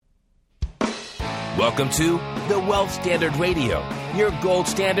Welcome to the Wealth Standard Radio, your gold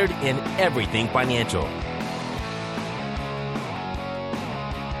standard in everything financial.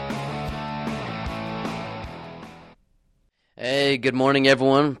 Hey, good morning,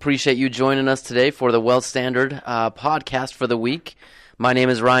 everyone. Appreciate you joining us today for the Wealth Standard podcast for the week. My name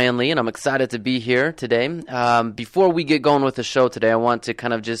is Ryan Lee, and I'm excited to be here today. Before we get going with the show today, I want to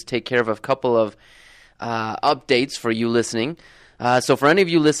kind of just take care of a couple of updates for you listening. So for any of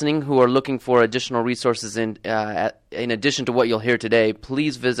you listening who are looking for additional resources in addition to what you'll hear today,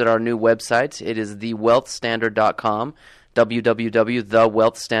 please visit our new website. It is thewealthstandard.com,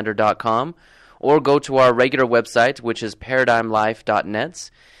 www.thewealthstandard.com, or go to our regular website, which is paradigmlife.net.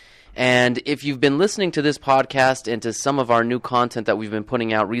 And if you've been listening to this podcast and to some of our new content that we've been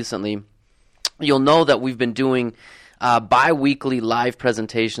putting out recently, you'll know that we've been doing bi-weekly live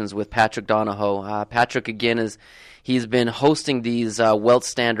presentations with Patrick Donahoe. Patrick, again, he's been hosting these Wealth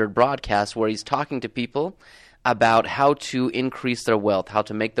Standard broadcasts where he's talking to people about how to increase their wealth, how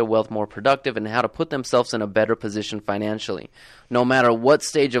to make their wealth more productive, and how to put themselves in a better position financially. No matter what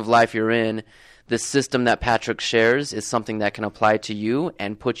stage of life you're in, the system that Patrick shares is something that can apply to you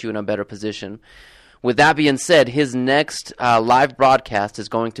and put you in a better position. With that being said, his next live broadcast is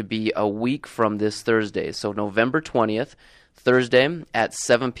going to be a week from this Thursday, so November 20th, Thursday at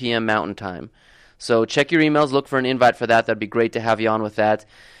 7 p.m. Mountain Time. So check your emails, look for an invite for that. That'd be great to have you on with that.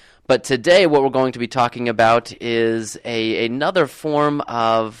 But today what we're going to be talking about is another form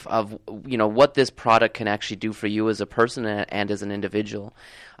of what this product can actually do for you as a person and as an individual.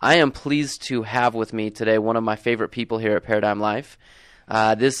 I am pleased to have with me today one of my favorite people here at Paradigm Life.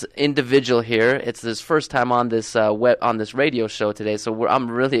 This individual here, it's his first time on this radio show today, so I'm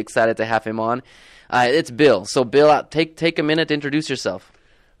really excited to have him on. It's Bill. So Bill, take a minute to introduce yourself.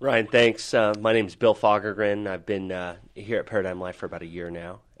 Ryan, thanks. My name is Bill Fagergren. I've been here at Paradigm Life for about a year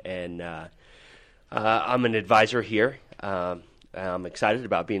now, and I'm an advisor here. I'm excited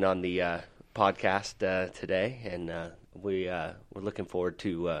about being on the podcast today, and we're looking forward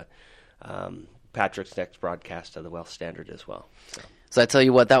to Patrick's next broadcast of the Wealth Standard as well. So I tell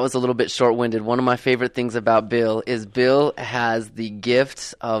you what, that was a little bit short-winded. One of my favorite things about Bill is Bill has the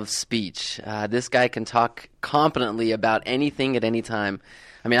gift of speech. This guy can talk competently about anything at any time.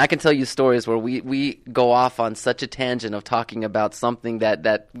 I mean, I can tell you stories where we go off on such a tangent of talking about something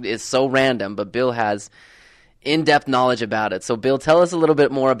that is so random, but Bill has in-depth knowledge about it. So Bill, tell us a little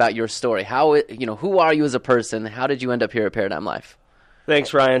bit more about your story. Who are you as a person? How did you end up here at Paradigm Life?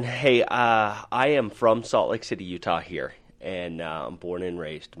 Thanks, Ryan. Hey, I am from Salt Lake City, Utah here, and I'm born and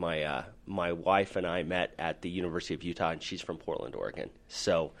raised. My wife and I met at the University of Utah, and she's from Portland, Oregon.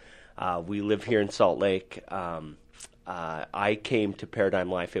 So we live here in Salt Lake. I came to Paradigm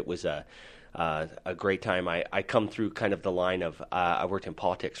Life. It was a great time. I come through kind of the line of I worked in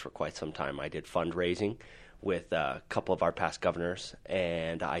politics for quite some time. I did fundraising with a couple of our past governors,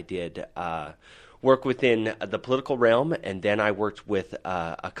 and I did work within the political realm, and then I worked with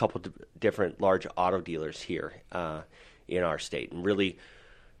a couple different large auto dealers here in our state. And really,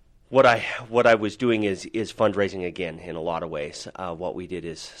 what I was doing is fundraising again in a lot of ways. What we did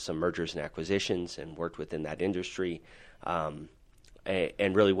is some mergers and acquisitions and worked within that industry.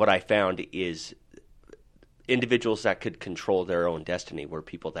 And really what I found is individuals that could control their own destiny were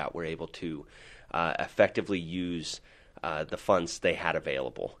people that were able to effectively use the funds they had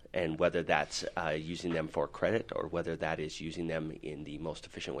available, and whether that's using them for credit or whether that is using them in the most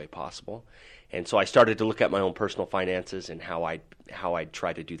efficient way possible. And so I started to look at my own personal finances and how I'd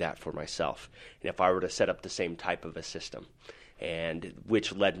try to do that for myself, and if I were to set up the same type of a system, and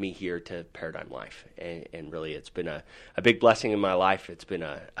which led me here to Paradigm Life. And really, it's been a big blessing in my life. It's been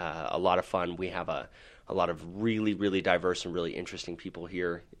a lot of fun. We have a lot of really, really diverse and really interesting people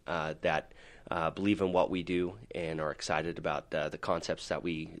here that believe in what we do and are excited about the concepts that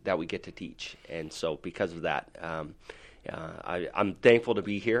we get to teach. And so because of that, I'm thankful to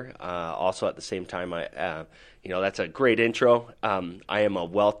be here. Also, at the same time, that's a great intro. I am a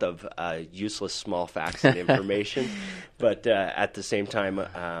wealth of useless small facts and information, but at the same time,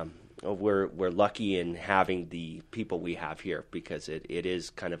 we're lucky in having the people we have here, because it is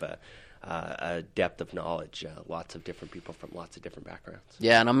kind of a depth of knowledge, lots of different people from lots of different backgrounds.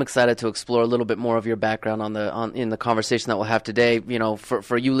 Yeah, and I'm excited to explore a little bit more of your background in the conversation that we'll have today. You know,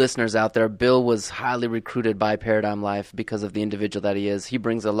 for you listeners out there, Bill was highly recruited by Paradigm Life because of the individual that he is. He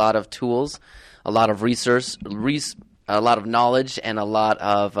brings a lot of tools, a lot of research, a lot of knowledge, and a lot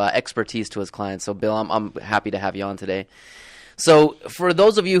of expertise to his clients. So, Bill, I'm happy to have you on today. So for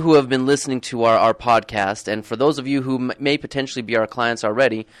those of you who have been listening to our podcast, and for those of you who may potentially be our clients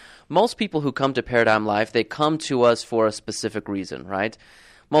already, most people who come to Paradigm Life, they come to us for a specific reason, right?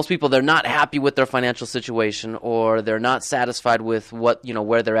 most people, they're not happy with their financial situation, or they're not satisfied with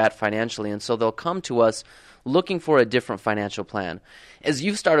where they're at financially, and so they'll come to us looking for a different financial plan. As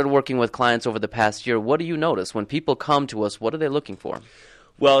you've started working with clients over the past year, what do you notice when people come to us? What are they looking for?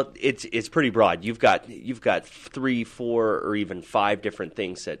 Well, it's pretty broad. You've got 3, 4, or even 5 different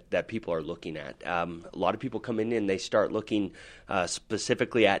things that people are looking at. A lot of people come in and they start looking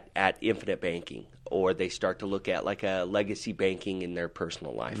specifically at infinite banking, or they start to look at like a legacy banking in their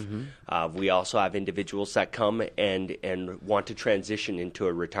personal life. Mm-hmm. We also have individuals that come and want to transition into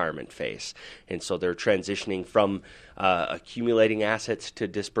a retirement phase, and so they're transitioning from accumulating assets to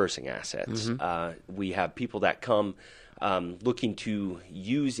dispersing assets. Mm-hmm. We have people that come looking to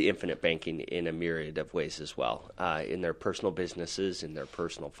use infinite banking in a myriad of ways as well, in their personal businesses, in their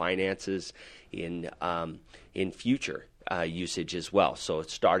personal finances, in future usage as well. So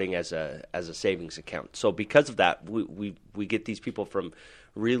it's starting as a savings account. So because of that, we get these people from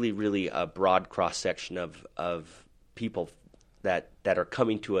really a broad cross section of people that are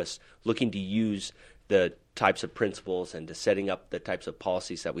coming to us looking to use the types of principles and to setting up the types of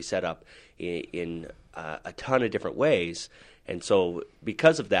policies that we set up in a ton of different ways. And so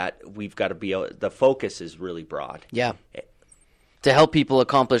because of that, we've got to the focus is really broad. Yeah. To help people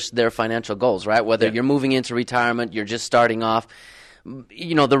accomplish their financial goals, right? Whether you're moving into retirement, you're just starting off.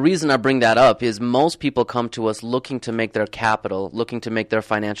 The reason I bring that up is most people come to us looking to make their capital, looking to make their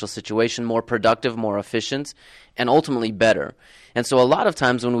financial situation more productive, more efficient, and ultimately better. And so a lot of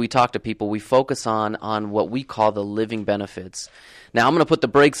times when we talk to people, we focus on what we call the living benefits. Now, I'm going to put the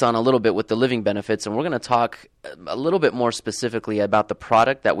brakes on a little bit with the living benefits, and we're going to talk a little bit more specifically about the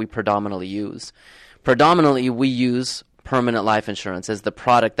product that we predominantly use. Predominantly, we use permanent life insurance as the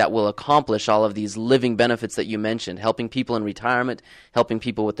product that will accomplish all of these living benefits that you mentioned, helping people in retirement, helping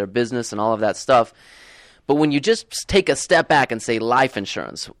people with their business and all of that stuff. But when you just take a step back and say life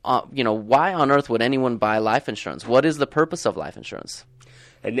insurance, why on earth would anyone buy life insurance? What is the purpose of life insurance?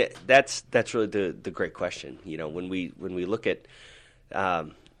 And that's really the great question. When we look at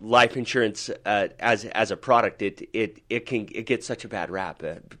life insurance as a product, it gets such a bad rap.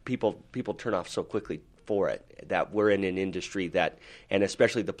 People turn off so quickly for it, that we're in an industry that, and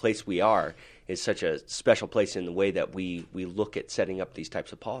especially the place we are, is such a special place in the way that we look at setting up these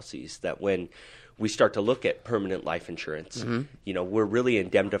types of policies, that when we start to look at permanent life insurance, mm-hmm. We're really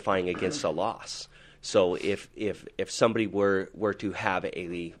indemnifying against a loss. So if somebody were to have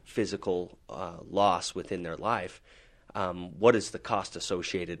a physical loss within their life, what is the cost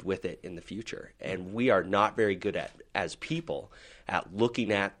associated with it in the future? And we are not very good as people at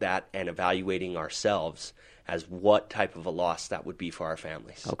looking at that and evaluating ourselves as what type of a loss that would be for our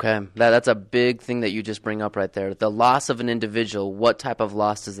families. Okay, that's a big thing that you just bring up right there. The loss of an individual, what type of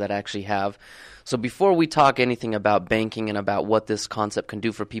loss does that actually have? So before we talk anything about banking and about what this concept can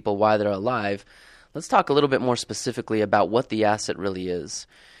do for people while they're alive, let's talk a little bit more specifically about what the asset really is.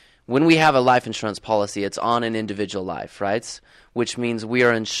 When we have a life insurance policy, it's on an individual life, right? Which means we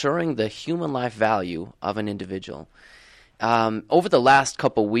are insuring the human life value of an individual. Over the last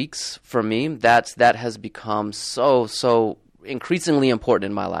couple weeks, for me, that has become so increasingly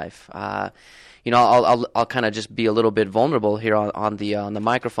important in my life. I'll kind of just be a little bit vulnerable here on the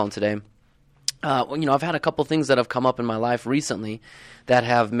microphone today. I've had a couple things that have come up in my life recently that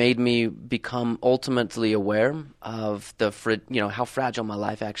have made me become ultimately aware of how fragile my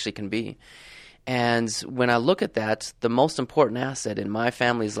life actually can be. And when I look at that, the most important asset in my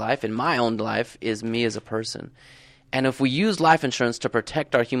family's life, in my own life, is me as a person. And if we use life insurance to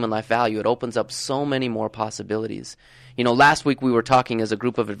protect our human life value, it opens up so many more possibilities. Last week we were talking as a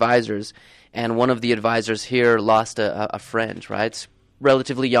group of advisors, and one of the advisors here lost a friend, right?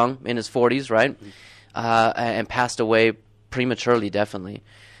 Relatively young, in his 40s, right? And passed away prematurely, definitely.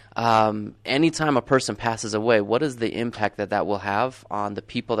 Anytime a person passes away, what is the impact that will have on the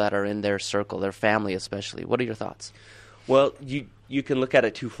people that are in their circle, their family especially? What are your thoughts? Well, you can look at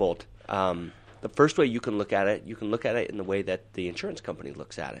it twofold. The first way you can look at it in the way that the insurance company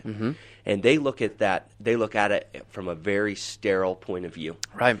looks at it. Mm-hmm. And they look at it from a very sterile point of view.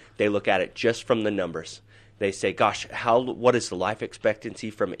 Right. They look at it just from the numbers. They say, gosh, what is the life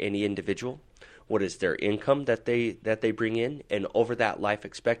expectancy from any individual? What is their income that they bring in? And over that life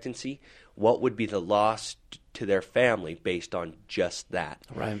expectancy, what would be the loss to their family based on just that?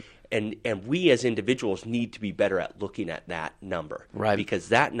 Right. And we as individuals need to be better at looking at that number. Right. Because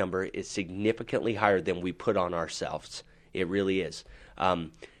that number is significantly higher than we put on ourselves. It really is.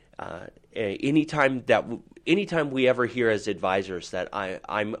 Anytime we ever hear as advisors that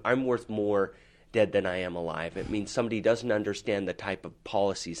I'm worth more dead than I am alive. It means somebody doesn't understand the type of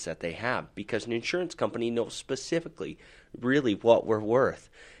policies that they have, because an insurance company knows specifically really what we're worth.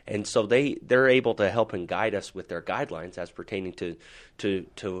 And so they're able to help and guide us with their guidelines as pertaining to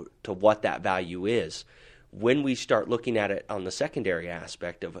what that value is. When we start looking at it on the secondary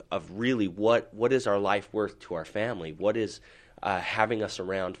aspect of really what is our life worth to our family, what is having us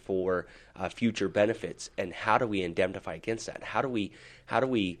around for future benefits, and how do we indemnify against that? How do we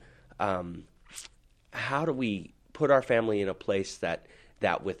put our family in a place that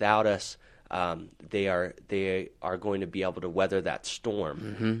without us, they are going to be able to weather that storm?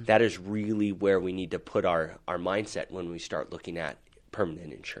 Mm-hmm. That is really where we need to put our mindset when we start looking at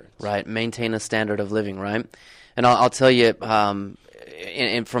permanent insurance. Right, maintain a standard of living, right? And I'll tell you,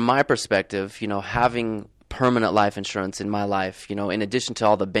 and from my perspective, having permanent life insurance in my life, in addition to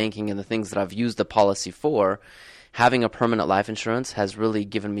all the banking and the things that I've used the policy for, having a permanent life insurance has really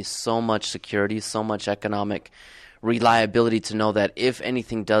given me so much security, so much economic reliability to know that if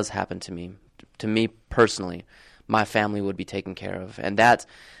anything does happen to me personally, my family would be taken care of. And that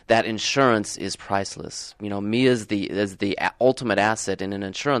insurance is priceless. Me as the ultimate asset in an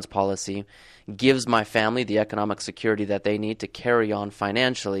insurance policy gives my family the economic security that they need to carry on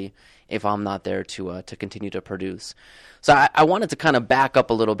financially if I'm not there to continue to produce. So I wanted to kind of back up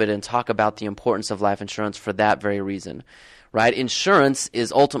a little bit and talk about the importance of life insurance for that very reason. Right? Insurance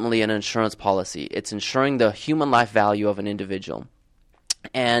is ultimately an insurance policy. It's insuring the human life value of an individual.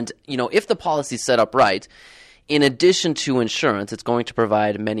 And, if the policy is set up right, in addition to insurance, it's going to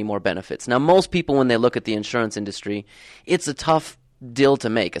provide many more benefits. Now, most people, when they look at the insurance industry, it's a tough deal to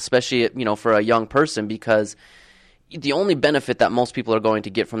make, especially, for a young person, because the only benefit that most people are going to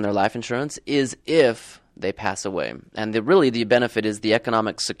get from their life insurance is if they pass away. And the benefit is the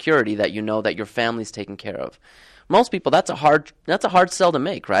economic security that that your family's taken care of. Most people, that's a hard sell to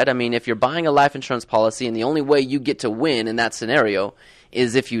make, right? I mean, if you're buying a life insurance policy and the only way you get to win in that scenario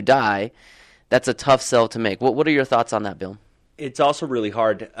is if you die, that's a tough sell to make. What are your thoughts on that, Bill? It's also really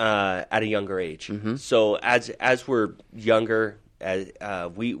hard at a younger age. Mm-hmm. So as we're younger,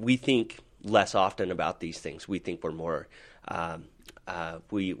 we think less often about these things. We think we're more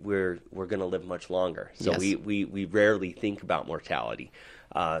we're going to live much longer. So yes. we rarely think about mortality.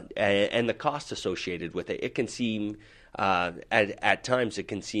 And the cost associated with it. It can seem, at times, it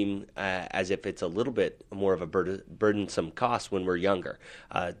can seem as if it's a little bit more of a burdensome cost when we're younger.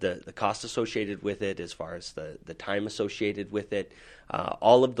 The cost associated with it, as far as the time associated with it,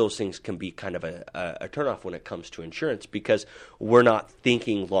 all of those things can be kind of a turnoff when it comes to insurance, because we're not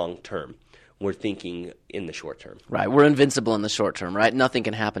thinking long term. We're thinking in the short term. Right. We're invincible in the short term, right? Nothing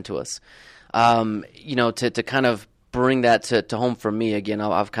can happen to us. To kind of bring that to home for me again,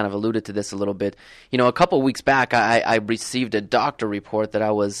 I've kind of alluded to this a little bit. A couple of weeks back, I received a doctor report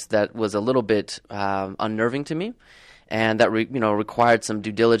that was a little bit unnerving to me, and that required some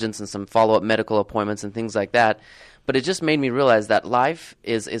due diligence and some follow-up medical appointments and things like that. But it just made me realize that life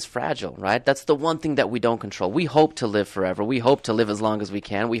is fragile, right? That's the one thing that we don't control. We hope to live forever. We hope to live as long as we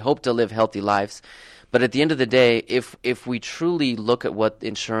can. We hope to live healthy lives. But at the end of the day, if we truly look at what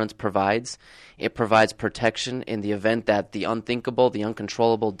insurance provides, it provides protection in the event that the unthinkable, the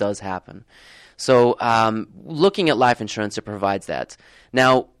uncontrollable does happen. So looking at life insurance, it provides that.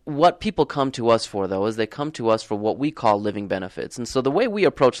 Now, what people come to us for, though, is they come to us for what we call living benefits. And so the way we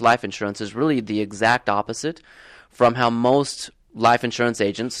approach life insurance is really the exact opposite from how most life insurance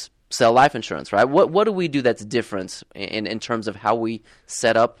agents sell life insurance, right? What do we do that's different in terms of how we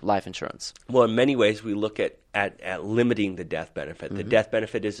set up life insurance? Well, in many ways, we look at limiting the death benefit. Mm-hmm. The death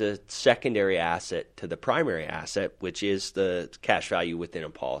benefit is a secondary asset to the primary asset, which is the cash value within a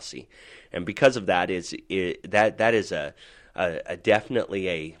policy. And because of that, that is a definitely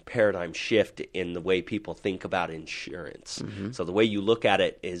a paradigm shift in the way people think about insurance. Mm-hmm. So the way you look at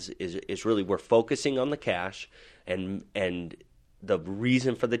it is really, we're focusing on the cash, and the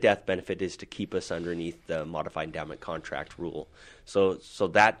reason for the death benefit is to keep us underneath the modified endowment contract rule. So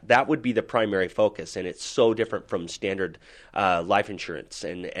that would be the primary focus, and it's so different from standard life insurance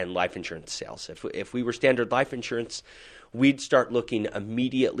and life insurance sales. If we were standard life insurance, we'd start looking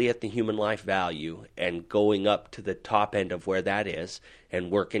immediately at the human life value and going up to the top end of where that is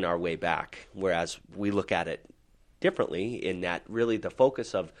and working our way back, whereas we look at it differently in that really the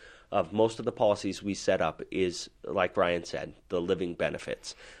focus of most of the policies we set up is, like Ryan said, the living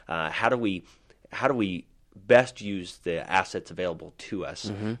benefits. How do we best use the assets available to us,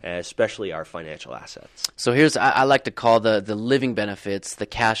 mm-hmm. especially our financial assets? So I like to call the living benefits, the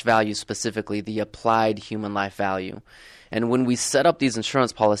cash value specifically, the applied human life value. And when we set up these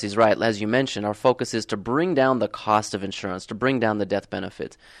insurance policies, right, as you mentioned, our focus is to bring down the cost of insurance, to bring down the death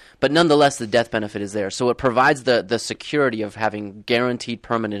benefit. But nonetheless, the death benefit is there. So it provides the security of having guaranteed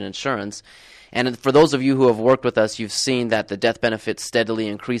permanent insurance. And for those of you who have worked with us, you've seen that the death benefit steadily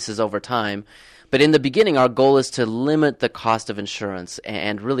increases over time. But in the beginning, our goal is to limit the cost of insurance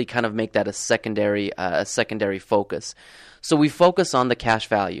and really kind of make that a secondary focus. So we focus on the cash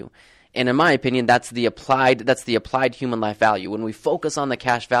value. And in my opinion, that's the applied human life value. When we focus on the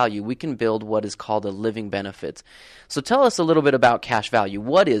cash value, we can build what is called a living benefit. So tell us a little bit about cash value.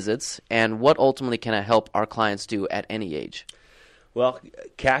 What is it, and what ultimately can it help our clients do at any age? Well,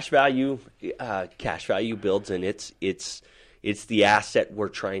 cash value builds, and it's the asset we're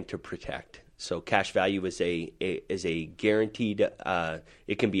trying to protect. So cash value is a guaranteed.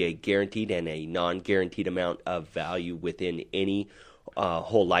 It can be a guaranteed and a non-guaranteed amount of value within any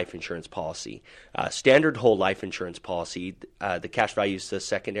whole life insurance policy. Standard whole life insurance policy, the cash value is the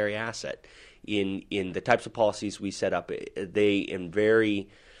secondary asset. In the types of policies we set up, they vary.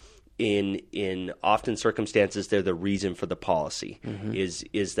 In often circumstances, they're the reason for the policy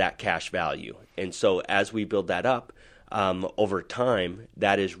is that cash value. And so as we build that up over time,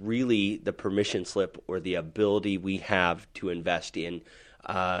 that is really the permission slip or the ability we have to invest in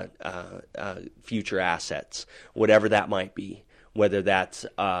future assets, whatever that might be, whether that's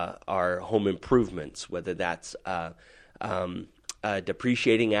our home improvements, whether that's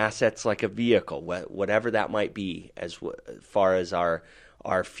depreciating assets like a vehicle, whatever that might be as far as our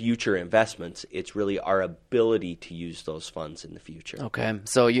future investments. It's really our ability to use those funds in the future. Okay,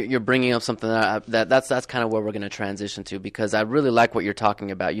 so you're bringing up something that's kind of where we're going to transition to, because I really like what you're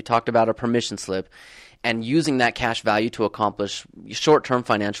talking about. You talked about a permission slip and using that cash value to accomplish short-term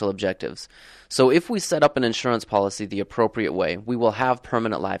financial objectives. So if we set up an insurance policy the appropriate way, we will have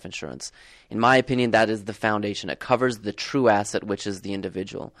permanent life insurance. In my opinion, that is the foundation. It covers the true asset, which is the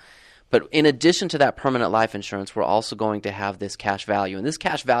individual. But in addition to that permanent life insurance, we're also going to have this cash value. And this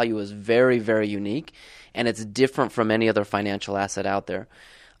cash value is very, very unique, and it's different from any other financial asset out there.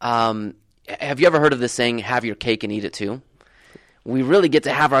 Have you ever heard of this saying, have your cake and eat it too? We really get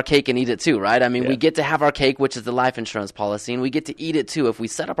to have our cake and eat it too, right? I mean, we get to have our cake, which is the life insurance policy, and we get to eat it too. If we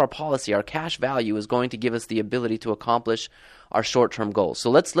set up our policy, our cash value is going to give us the ability to accomplish our short-term goals.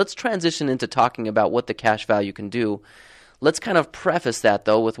 So let's transition into talking about what the cash value can do. Let's kind of preface that,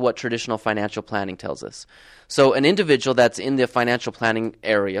 though, with what traditional financial planning tells us. So an individual that's in the financial planning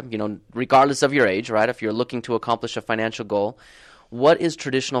area, regardless of your age, right, if you're looking to accomplish a financial goal, what is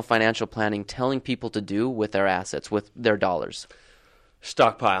traditional financial planning telling people to do with their assets, with their dollars?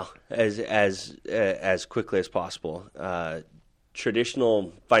 Stockpile as quickly as possible.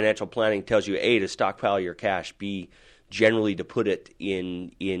 Traditional financial planning tells you, A, to stockpile your cash, B, generally to put it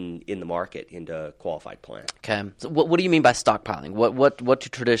in the market, into a qualified plan. Okay. So what do you mean by stockpiling? What do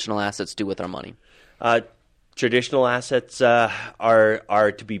traditional assets do with our money? Traditional assets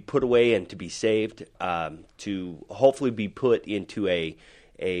are to be put away and to be saved, to hopefully be put into a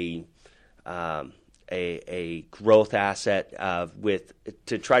growth asset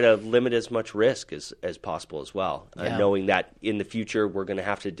to try to limit as much risk as possible as well, knowing that in the future we're going to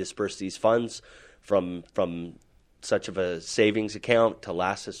have to disperse these funds from such of a savings account to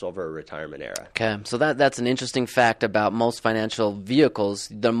last us over a retirement era. Okay, so that's an interesting fact about most financial vehicles.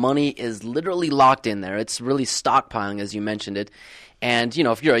 The money is literally locked in there. It's really stockpiling, as you mentioned it. And,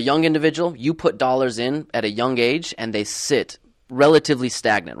 if you're a young individual, you put dollars in at a young age and they sit relatively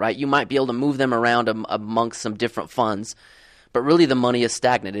stagnant, right? You might be able to move them around amongst some different funds, but really the money is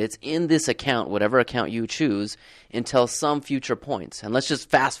stagnant. It's in this account, whatever account you choose, until some future point. And let's just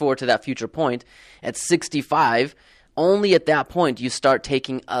fast forward to that future point. At 65, only at that point you start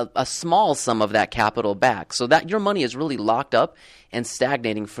taking a small sum of that capital back, so that your money is really locked up and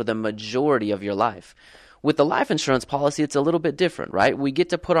stagnating for the majority of your life. With the life insurance policy, it's a little bit different, right? We get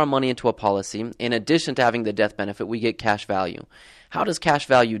to put our money into a policy. In addition to having the death benefit, we get cash value. How does cash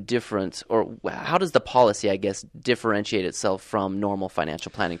value or how does the policy, I guess, differentiate itself from normal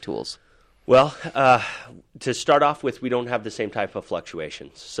financial planning tools? Well, to start off with, we don't have the same type of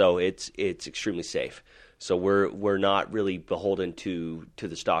fluctuations, so it's extremely safe. So we're not really beholden to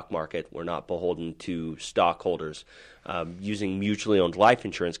the stock market. We're not beholden to stockholders. Using mutually owned life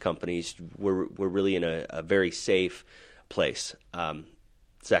insurance companies, we're really in a very safe place.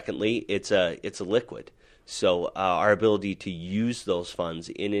 Secondly, it's a liquid. So our ability to use those funds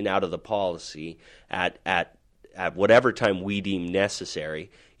in and out of the policy at whatever time we deem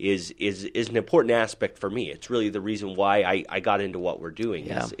necessary is an important aspect for me. It's really the reason why I got into what we're doing.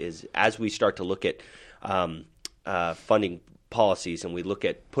 Is as we start to look at funding policies and we look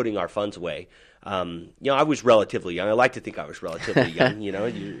at putting our funds away, I was relatively young. I like to think I was relatively young.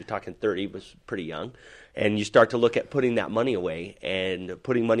 You're talking 30 was pretty young. And you start to look at putting that money away and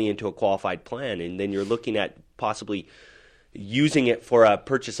putting money into a qualified plan. And then you're looking at possibly using it for a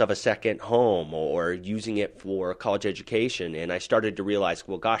purchase of a second home or using it for a college education. And I started to realize,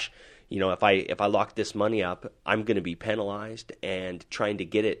 well, gosh, if I lock this money up, I'm going to be penalized, and trying to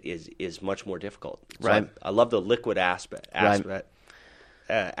get it is much more difficult. So right. I love the liquid aspect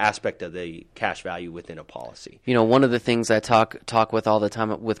of the cash value within a policy. One of the things I talk with all the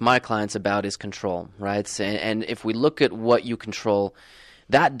time with my clients about is control, right? And if we look at what you control,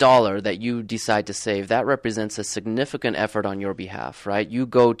 that dollar that you decide to save, that represents a significant effort on your behalf, right? You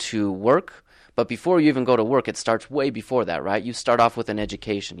go to work, but before you even go to work, it starts way before that, right? You start off with an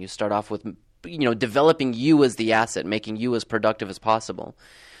education. You start off with, developing you as the asset, making you as productive as possible.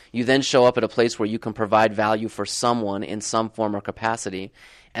 You then show up at a place where you can provide value for someone in some form or capacity,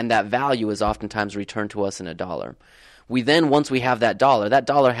 and that value is oftentimes returned to us in a dollar. We then, once we have that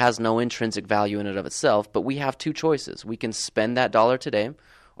dollar has no intrinsic value in and of itself, but we have two choices. We can spend that dollar today,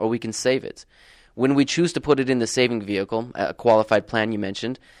 or we can save it. When we choose to put it in the saving vehicle, a qualified plan you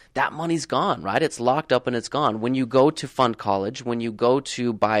mentioned, that money's gone, right? It's locked up and it's gone. When you go to fund college, when you go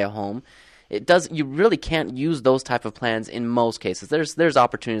to buy a home, you really can't use those type of plans in most cases. There's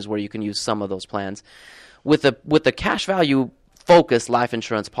opportunities where you can use some of those plans. With the cash value focused life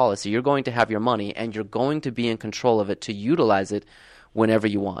insurance policy, you're going to have your money and you're going to be in control of it to utilize it whenever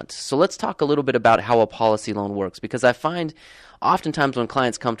you want. So let's talk a little bit about how a policy loan works, because I find oftentimes when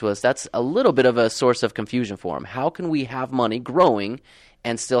clients come to us, that's a little bit of a source of confusion for them. How can we have money growing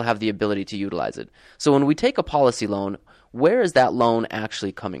and still have the ability to utilize it? So when we take a policy loan, where is that loan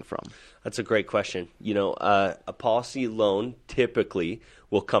actually coming from? That's a great question. A policy loan typically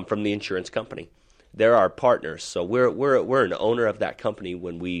will come from the insurance company. They're our partners, so we're an owner of that company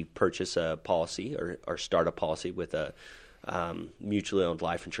when we purchase a policy or start a policy with a mutually owned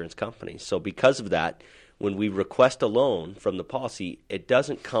life insurance company. So because of that, when we request a loan from the policy, it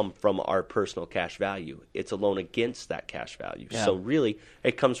doesn't come from our personal cash value. It's a loan against that cash value. Yeah. So really,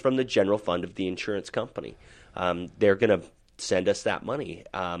 it comes from the general fund of the insurance company. They're going to send us that money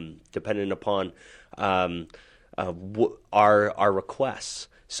depending upon our requests.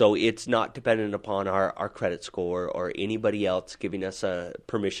 So it's not dependent upon our credit score or anybody else giving us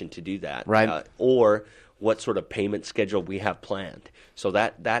permission to do that, right? Or what sort of payment schedule we have planned. So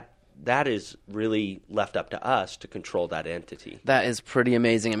that is really left up to us to control that entity. That is pretty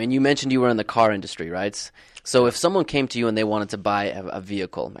amazing. I mean, you mentioned you were in the car industry, right? So if someone came to you and they wanted to buy a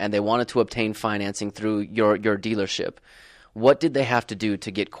vehicle and they wanted to obtain financing through your dealership, what did they have to do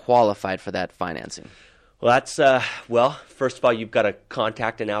to get qualified for that financing? Well, that's first of all, you've got to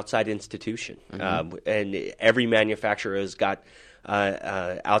contact an outside institution, and every manufacturer has got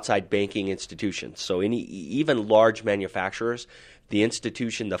outside banking institutions. So even large manufacturers, the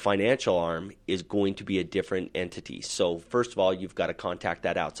institution, the financial arm, is going to be a different entity. So first of all, you've got to contact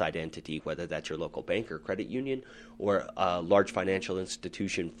that outside entity, whether that's your local bank or credit union or a large financial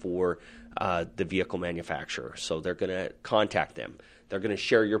institution for the vehicle manufacturer. So they're going to contact them. They're going to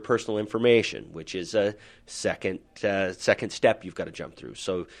share your personal information, which is a second step you've got to jump through.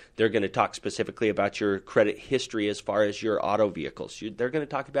 So they're going to talk specifically about your credit history as far as your auto vehicles. They're going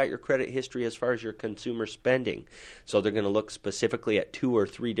to talk about your credit history as far as your consumer spending. So they're going to look specifically at 2 or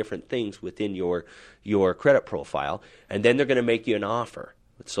 3 different things within your credit profile, and then they're going to make you an offer.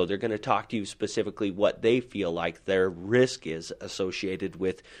 So they're going to talk to you specifically what they feel like their risk is associated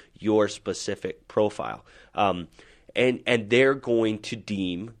with your specific profile. And they're going to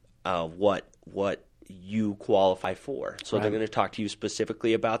deem what you qualify for. So They're going to talk to you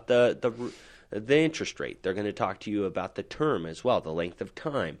specifically about the interest rate. They're going to talk to you about the term as well, the length of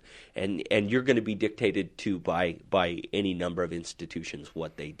time, and you're going to be dictated to by any number of institutions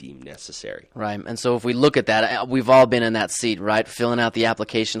what they deem necessary. Right. And so if we look at that, we've all been in that seat, right? Filling out the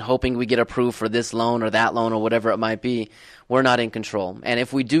application, hoping we get approved for this loan or that loan or whatever it might be. We're not in control. And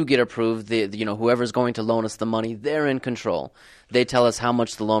if we do get approved, whoever's going to loan us the money, they're in control. They tell us how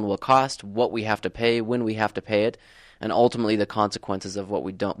much the loan will cost, what we have to pay, when we have to pay it, and ultimately the consequences of what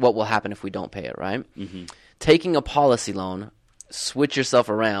will happen if we don't pay it, right? Mm-hmm. Taking a policy loan, switch yourself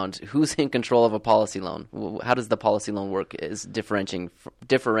around. Who's in control of a policy loan? How does the policy loan work? Is differentiating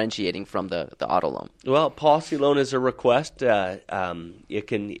from the auto loan? Well, policy loan is a request. It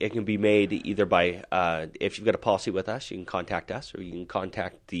can be made either by if you've got a policy with us, you can contact us, or you can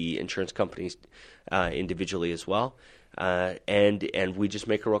contact the insurance companies individually as well. and we just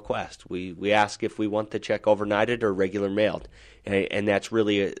make a request. We ask if we want the check overnighted or regular mailed, and that's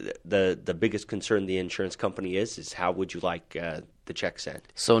really the biggest concern the insurance company is how would you like the check sent.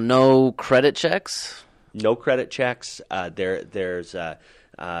 So no credit checks? No credit checks. There's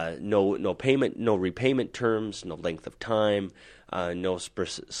no payment, no repayment terms, no length of time, no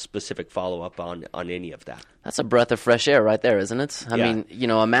specific follow-up on any of that. That's a breath of fresh air right there, isn't it? I Yeah. mean,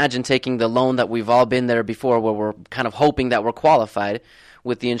 imagine taking the loan that we've all been there before where we're kind of hoping that we're qualified.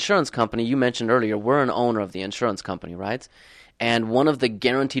 With the insurance company, you mentioned earlier, we're an owner of the insurance company, right? And one of the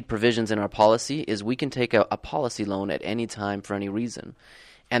guaranteed provisions in our policy is we can take a policy loan at any time for any reason.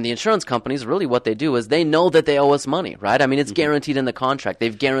 And the insurance companies, really what they do is they know that they owe us money, right? I mean, it's guaranteed in the contract.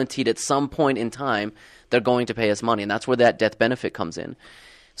 They've guaranteed at some point in time they're going to pay us money, and that's where that death benefit comes in.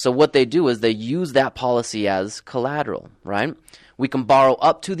 So what they do is they use that policy as collateral, right? We can borrow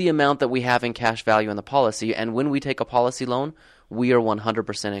up to the amount that we have in cash value in the policy, and when we take a policy loan, we are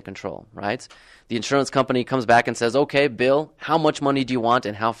 100% in control, right? The insurance company comes back and says, okay, Bill, how much money do you want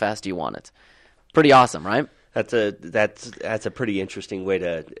and how fast do you want it? Pretty awesome, right? That's a pretty interesting way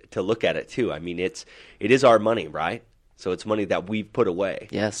to look at it too. I mean, it is our money, right? So it's money that we've put away.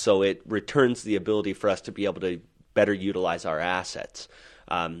 Yes. So it returns the ability for us to be able to better utilize our assets,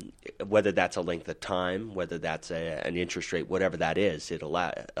 whether that's a length of time, whether that's an interest rate, whatever that is. It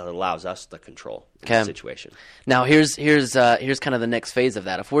allows us the control in the situation. Now here's kind of the next phase of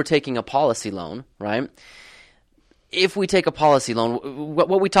that. If we're taking a policy loan, right? If we take a policy loan,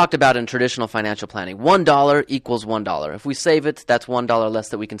 what we talked about in traditional financial planning, $1 equals $1. If we save it, that's $1 less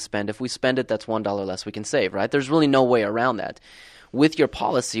that we can spend. If we spend it, that's $1 less we can save, right? There's really no way around that. With your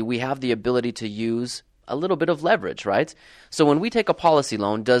policy, we have the ability to use a little bit of leverage, right? So when we take a policy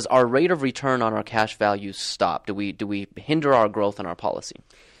loan, does our rate of return on our cash value stop? Do we hinder our growth in our policy?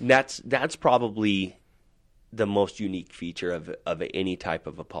 That's probably the most unique feature of any type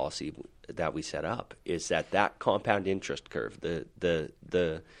of a policy that we set up, is that compound interest curve,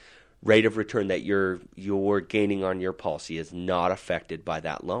 the rate of return that you're gaining on your policy is not affected by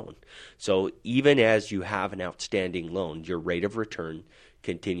that loan. So even as you have an outstanding loan, your rate of return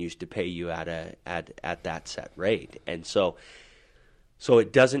continues to pay you at that set rate. And so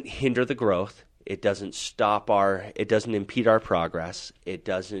it doesn't hinder the growth, it doesn't impede our progress, it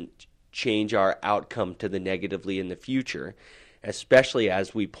doesn't change our outcome to the negatively in the future, especially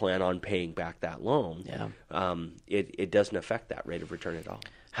as we plan on paying back that loan. Yeah. It doesn't affect that rate of return at all.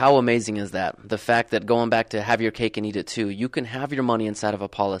 How amazing is that? The fact that, going back to have your cake and eat it too, you can have your money inside of a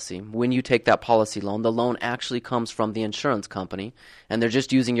policy. When you take that policy loan, the loan actually comes from the insurance company, and they're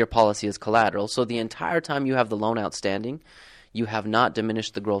just using your policy as collateral. So the entire time you have the loan outstanding, you have not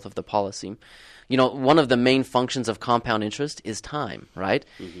diminished the growth of the policy. One of the main functions of compound interest is time, right?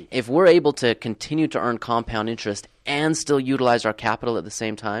 Mm-hmm. If we're able to continue to earn compound interest and still utilize our capital at the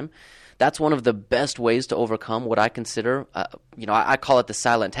same time, that's one of the best ways to overcome what I consider, I call it the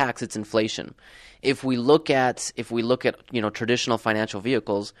silent tax. It's inflation. If we look at traditional financial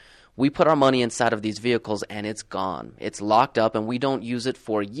vehicles, we put our money inside of these vehicles and it's gone. It's locked up and we don't use it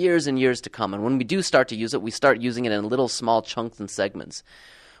for years and years to come. And when we do start to use it, we start using it in little small chunks and segments.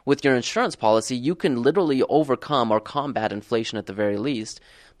 With your insurance policy, you can literally overcome or combat inflation at the very least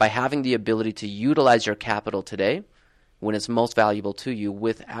by having the ability to utilize your capital today when it's most valuable to you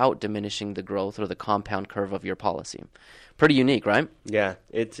without diminishing the growth or the compound curve of your policy. Pretty unique, right? Yeah,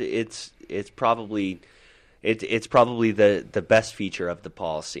 it's probably the best feature of the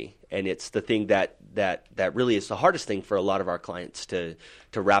policy, and it's the thing that really is the hardest thing for a lot of our clients to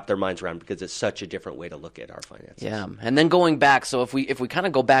wrap their minds around, because it's such a different way to look at our finances. Yeah, and then going back, so if we kind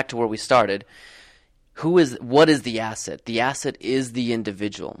of go back to where we started, what is the asset? The asset is the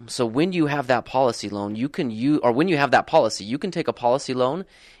individual. So when you have that policy loan, when you have that policy, you can take a policy loan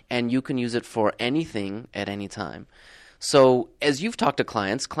and you can use it for anything at any time. So as you've talked to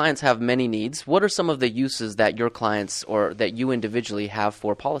clients have many needs. What are some of the uses that your clients or that you individually have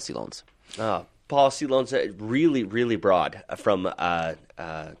for policy loans? Policy loans are really, really broad, from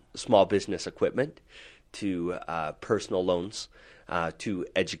small business equipment to personal loans, to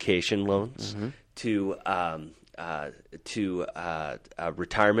education loans, mm-hmm. to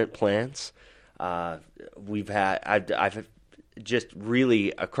retirement plans. I've just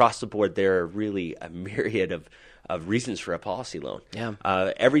really across the board, there are really a myriad of reasons for a policy loan. Yeah.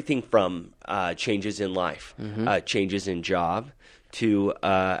 Everything from changes in life, mm-hmm. Changes in job, to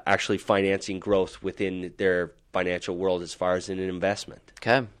actually financing growth within their financial world as far as in an investment.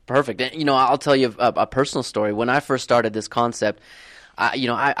 Okay, perfect. And, I'll tell you a personal story. When I first started this concept,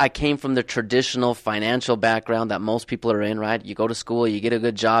 I came from the traditional financial background that most people are in, right? You go to school, you get a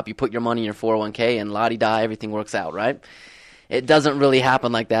good job, you put your money in your 401k, and la-di-da, everything works out, right? It doesn't really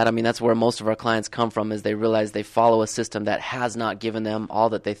happen like that. I mean, that's where most of our clients come from, is they realize they follow a system that has not given them all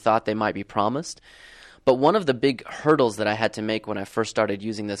that they thought they might be promised. But one of the big hurdles that I had to make when I first started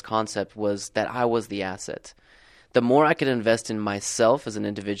using this concept was that I was the asset. The more I could invest in myself as an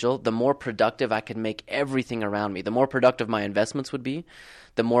individual, the more productive I could make everything around me. The more productive my investments would be,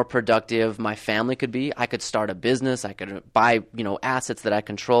 the more productive my family could be. I could start a business. I could buy, assets that I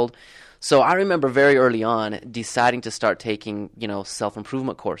controlled. So I remember very early on deciding to start taking,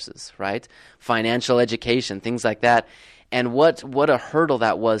 self-improvement courses, right? Financial education, things like that. And what a hurdle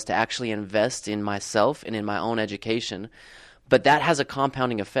that was to actually invest in myself and in my own education. But that has a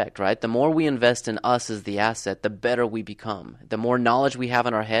compounding effect, right? The more we invest in us as the asset, the better we become. The more knowledge we have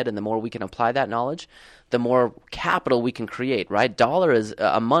in our head and the more we can apply that knowledge, the more capital we can create, right?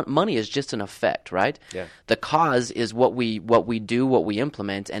 Money is just an effect, right? Yeah. The cause is what we do, what we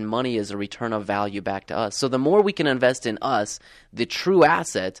implement, and money is a return of value back to us. So the more we can invest in us, the true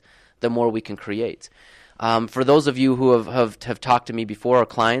asset, the more we can create. For those of you who have talked to me before, or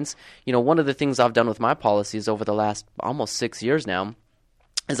clients, one of the things I've done with my policies over the last almost 6 years now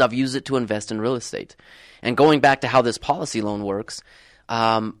is I've used it to invest in real estate. And going back to how this policy loan works,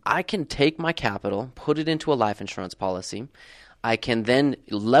 I can take my capital, put it into a life insurance policy. I can then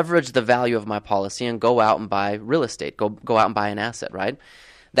leverage the value of my policy and go out and buy real estate, go out and buy an asset, right?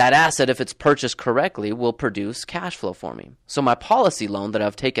 That asset, if it's purchased correctly, will produce cash flow for me. So my policy loan that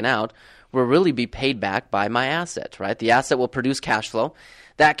I've taken out will really be paid back by my asset, right? The asset will produce cash flow.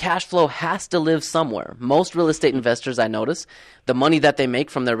 That cash flow has to live somewhere. Most real estate investors, I notice, the money that they make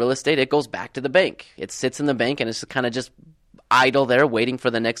from their real estate, it goes back to the bank. It sits in the bank and it's kind of just idle there waiting for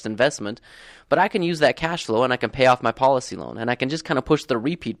the next investment. But I can use that cash flow and I can pay off my policy loan. And I can just kind of push the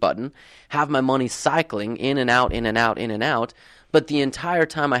repeat button, have my money cycling in and out, in and out, in and out. But the entire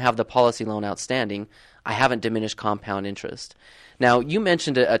time I have the policy loan outstanding, I haven't diminished compound interest. Now, you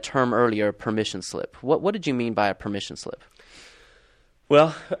mentioned a term earlier, permission slip. What did you mean by a permission slip?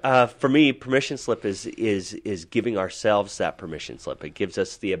 Well, for me, permission slip is giving ourselves that permission slip. It gives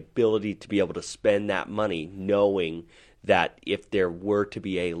us the ability to be able to spend that money knowing that if there were to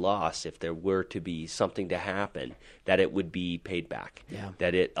be a loss, if there were to be something to happen, that it would be paid back. Yeah.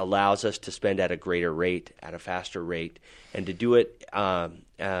 That it allows us to spend at a greater rate, at a faster rate, and to do it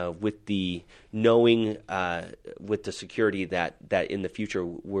with the knowing, with the security that in the future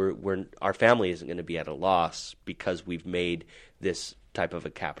our family isn't going to be at a loss because we've made this type of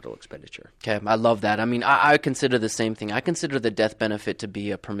a capital expenditure. Okay, I love that. I mean, I consider the same thing. I consider the death benefit to be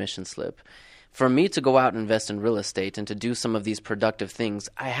a permission slip. For me to go out and invest in real estate and to do some of these productive things,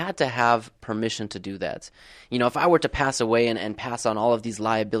 I had to have permission to do that. If I were to pass away and pass on all of these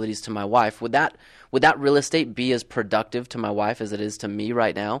liabilities to my wife, would that real estate be as productive to my wife as it is to me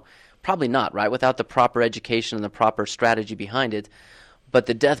right now? Probably not, right? Without the proper education and the proper strategy behind it. But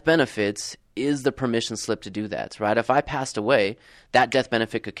the death benefits is the permission slip to do that, right? If I passed away, that death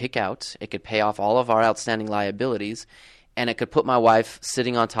benefit could kick out. It could pay off all of our outstanding liabilities. And it could put my wife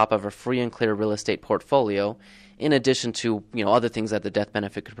sitting on top of a free and clear real estate portfolio in addition to, other things that the death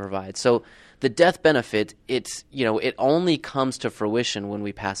benefit could provide. So the death benefit, it only comes to fruition when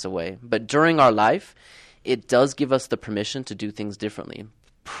we pass away. But during our life, it does give us the permission to do things differently.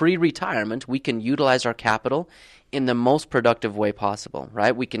 Pre-retirement, we can utilize our capital in the most productive way possible,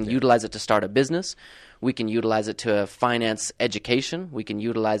 right? We can utilize it to start a business. We can utilize it to finance education. We can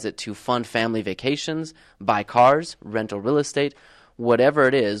utilize it to fund family vacations, buy cars, rental real estate, whatever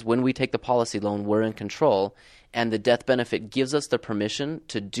it is. When we take the policy loan, we're in control, and the death benefit gives us the permission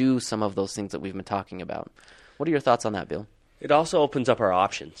to do some of those things that we've been talking about. What are your thoughts on that, Bill? It also opens up our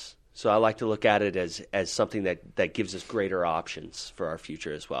options. So I like to look at it as something that gives us greater options for our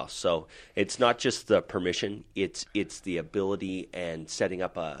future as well. So it's not just the permission; it's the ability and setting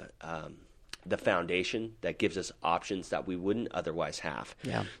up the foundation that gives us options that we wouldn't otherwise have.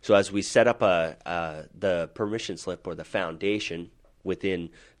 Yeah. So as we set up the permission slip or the foundation within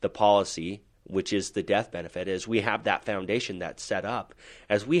the policy, which is the death benefit, as we have that foundation that's set up,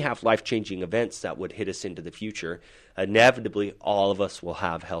 as we have life-changing events that would hit us into the future, inevitably all of us will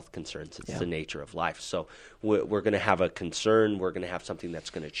have health concerns. It's the nature of life. So we're going to have a concern. We're going to have something that's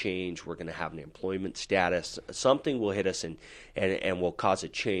going to change. We're going to have an employment status. Something will hit us and will cause a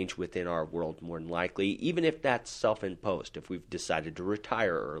change within our world more than likely, even if that's self-imposed, if we've decided to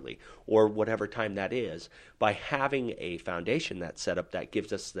retire early or whatever time that is. By having a foundation that's set up that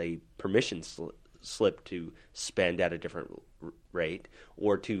gives us the permission slip to spend at a different rate,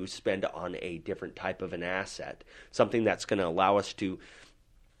 or to spend on a different type of an asset, something that's going to allow us to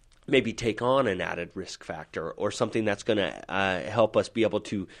maybe take on an added risk factor, or something that's going to help us be able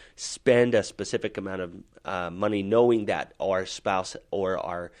to spend a specific amount of money, knowing that our spouse or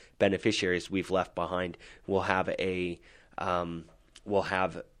our beneficiaries we've left behind will have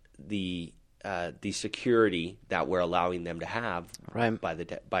the security that we're allowing them to have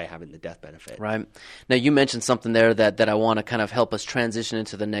by having the death benefit. Right. Now, you mentioned something there that I want to kind of help us transition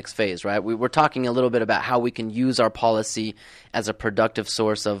into the next phase, right? We're talking a little bit about how we can use our policy as a productive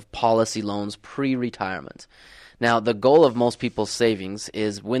source of policy loans pre-retirement. Now, the goal of most people's savings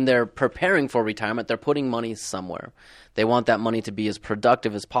is when they're preparing for retirement, they're putting money somewhere. They want that money to be as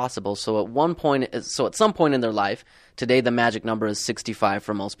productive as possible. So at some point in their life, today the magic number is 65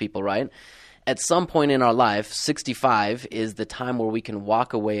 for most people, right? At some point in our life, 65 is the time where we can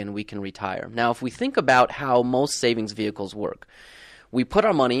walk away and we can retire. Now, if we think about how most savings vehicles work, we put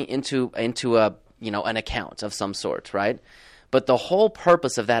our money into an account of some sort, right? But the whole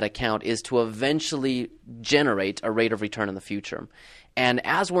purpose of that account is to eventually generate a rate of return in the future. And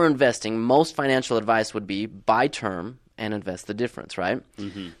as we're investing, most financial advice would be buy term and invest the difference, right?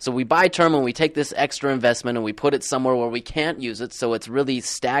 Mm-hmm. So we buy term and we take this extra investment and we put it somewhere where we can't use it, so it's really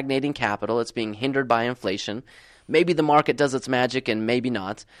stagnating capital. It's being hindered by inflation. Maybe the market does its magic and maybe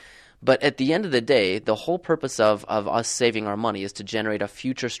not. But at the end of the day, the whole purpose of us saving our money is to generate a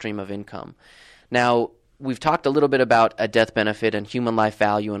future stream of income. Now, we've talked a little bit about a death benefit and human life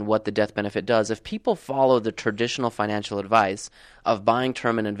value and what the death benefit does. If people follow the traditional financial advice of buying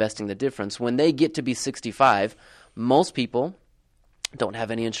term and investing the difference, when they get to be 65, most people don't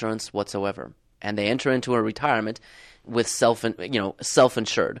have any insurance whatsoever, and they enter into a retirement with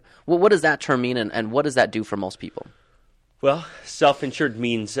self-insured. Well, what does that term mean, and what does that do for most people? Well, self-insured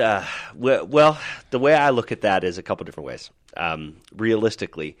means the way I look at that is a couple different ways.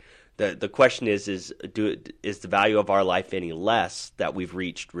 Realistically, the question is the value of our life any less that we've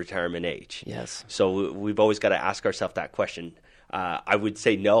reached retirement age? Yes. So we've always got to ask ourselves that question. I would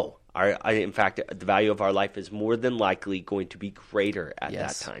say no. In fact, the value of our life is more than likely going to be greater at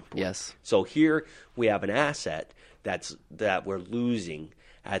that time point. Yes. So here we have an asset that we're losing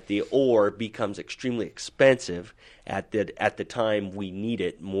or becomes extremely expensive at the time we need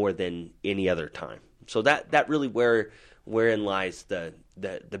it more than any other time. So that really wherein lies the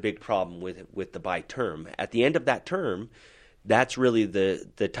big problem with the buy term. At the end of that term, that's really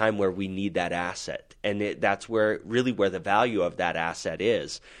the time where we need that asset, and that's where the value of that asset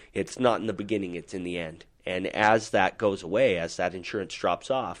is. It's not in the beginning; it's in the end. And as that goes away, as that insurance drops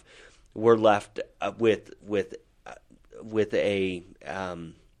off, we're left with a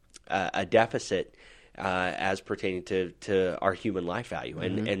deficit as pertaining to our human life value,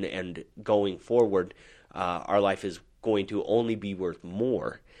 mm-hmm. and going forward, our life is going to only be worth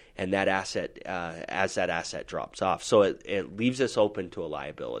more, and that asset as that asset drops off. So it leaves us open to a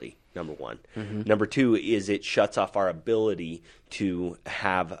liability, number one. Mm-hmm. Number two is it shuts off our ability to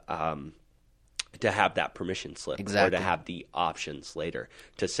have that permission slip, exactly. or to have the options later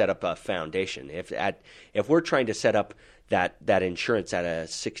to set up a foundation. If we're trying to set up that insurance at a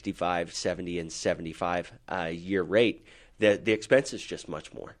 65, 70, and 75 year rate, the expense is just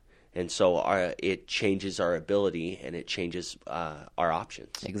much more. And so it changes our ability, and it changes our options.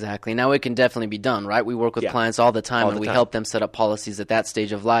 Exactly. Now, it can definitely be done, right? We work with clients all the time, and we help them set up policies at that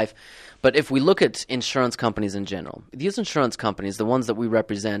stage of life. But if we look at insurance companies in general, these insurance companies, the ones that we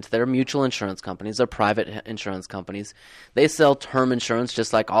represent, they're mutual insurance companies, they're private insurance companies. They sell term insurance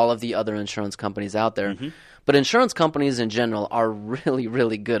just like all of the other insurance companies out there. Mm-hmm. But insurance companies in general are really,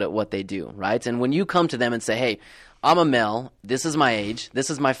 really good at what they do, right? And when you come to them and say, hey, I'm a male, this is my age,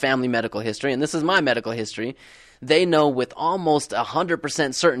 this is my family medical history, and this is my medical history, they know with almost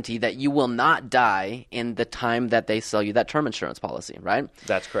 100% certainty that you will not die in the time that they sell you that term insurance policy, right?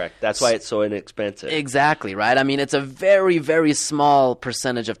 That's correct. That's why it's so inexpensive. Exactly, right? I mean, it's a very, very small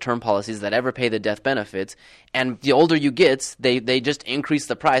percentage of term policies that ever pay the death benefits, and the older you get, they just increase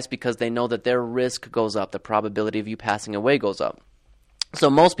the price because they know that their risk goes up, the probability of you passing away goes up. So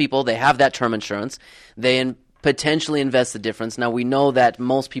most people, they have that term insurance, they potentially invest the difference. Now, we know that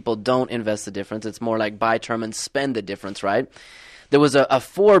most people don't invest the difference. It's more like buy term and spend the difference, right? There was a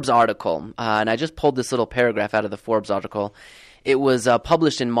Forbes article, and I just pulled this little paragraph out of the Forbes article. It was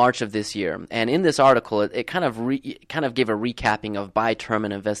published in March of this year, and in this article, it kind of gave a recapping of buy term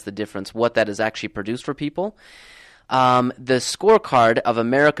and invest the difference, what that has actually produced for people. The scorecard of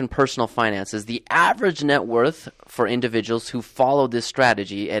American personal finances, the average net worth for individuals who follow this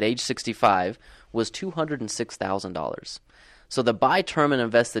strategy at age 65 was $206,000. So the buy term and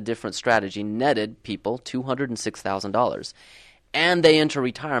invest the difference strategy netted people $206,000. And they enter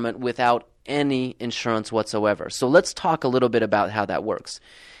retirement without any insurance whatsoever. So let's talk a little bit about how that works.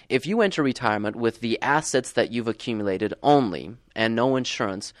 If you enter retirement with the assets that you've accumulated only and no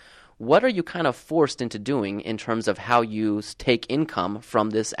insurance, what are you kind of forced into doing in terms of how you take income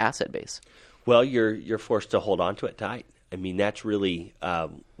from this asset base? Well, you're forced to hold on to it tight. I mean, that's really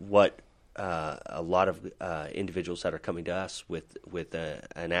what a lot of individuals that are coming to us with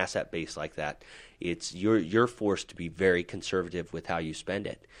an asset base like that. It's you're forced to be very conservative with how you spend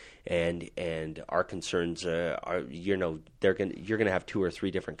it, and our concerns are you're gonna have 2 or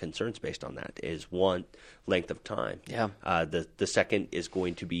 3 different concerns based on that. Is one, length of time. Yeah. The second is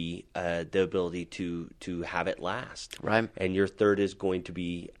going to be the ability to have it last. Right. And your third is going to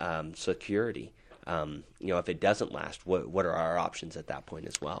be security. If it doesn't last, what are our options at that point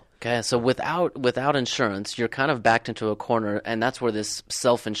as well? Okay, so without insurance, you're kind of backed into a corner, and that's where this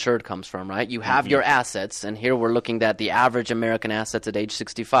self-insured comes from, right? You have your assets, and here we're looking at the average American assets at age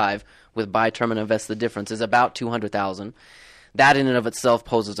 65 with buy term and invest the difference is about $200,000. That in and of itself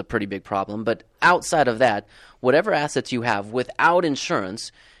poses a pretty big problem. But outside of that, whatever assets you have without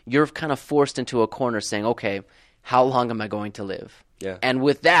insurance, you're kind of forced into a corner saying, okay, how long am I going to live? Yeah. And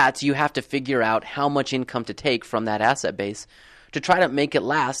with that, you have to figure out how much income to take from that asset base to try to make it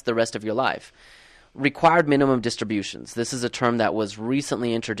last the rest of your life. Required minimum distributions. This is a term that was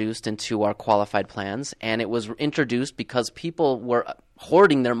recently introduced into our qualified plans, and it was introduced because people were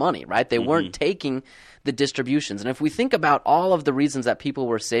hoarding their money, right? They weren't taking the distributions. And if we think about all of the reasons that people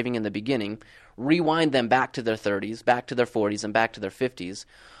were saving in the beginning, rewind them back to their 30s, back to their 40s, and back to their 50s,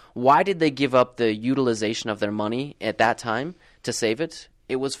 why did they give up the utilization of their money at that time to save it?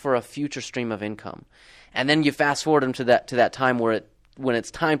 It was for a future stream of income. And then you fast forward them to that time when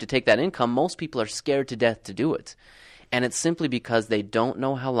it's time to take that income, most people are scared to death to do it. And it's simply because they don't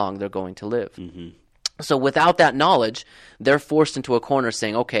know how long they're going to live. So without that knowledge, they're forced into a corner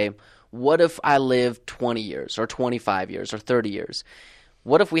saying, okay, what if I live 20 years or 25 years or 30 years?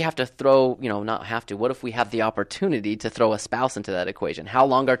 What if we have to what if we have the opportunity to throw a spouse into that equation? How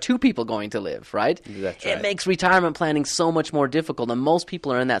long are 2 people going to live, right? That's right. It makes retirement planning so much more difficult, and most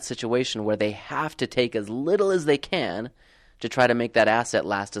people are in that situation where they have to take as little as they can to try to make that asset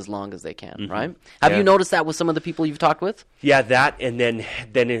last as long as they can, right? Have you noticed that with some of the people you've talked with? Yeah, that, and then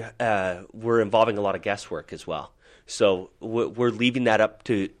we're involving a lot of guesswork as well. So we're leaving that up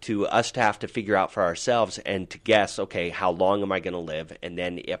to us to have to figure out for ourselves and to guess, okay, how long am I going to live? And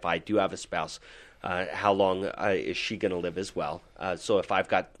then if I do have a spouse, how long is she going to live as well? So if I've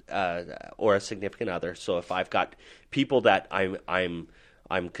got or a significant other, so if I've got people that I'm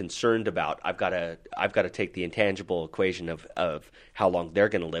concerned about, I've got to take the intangible equation of how long they're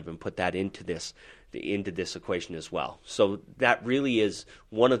going to live and put that into this equation as well. So that really is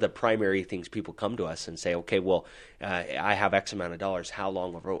one of the primary things people come to us and say, okay, well, I have X amount of dollars. How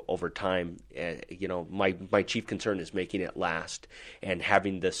long over time? My chief concern is making it last and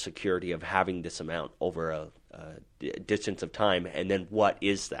having the security of having this amount over a distance of time. And then what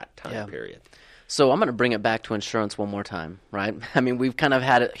is that time period? So I'm going to bring it back to insurance one more time, right? I mean, we've kind of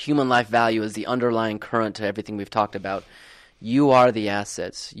had human life value as the underlying current to everything we've talked about. You are the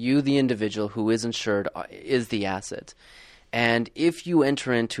assets. You, the individual who is insured, is the asset. And if you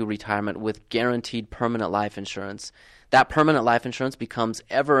enter into retirement with guaranteed permanent life insurance, that permanent life insurance becomes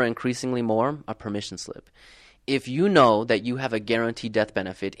ever increasingly more a permission slip. If you know that you have a guaranteed death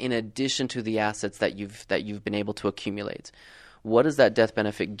benefit in addition to the assets that you've been able to accumulate, what does that death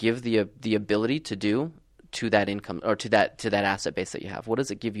benefit give the ability to do to that income or to that asset base that you have? What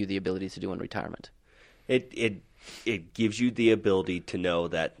does it give you the ability to do in retirement? It gives you the ability to know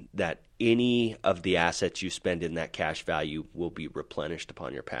that any of the assets you spend in that cash value will be replenished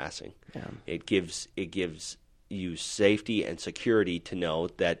upon your passing. Yeah. It gives you safety and security to know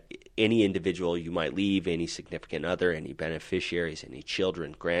that any individual you might leave, any significant other, any beneficiaries, any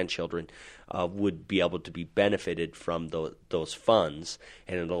children, grandchildren, would be able to be benefited from those funds,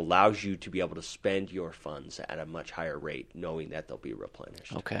 and it allows you to be able to spend your funds at a much higher rate, knowing that they'll be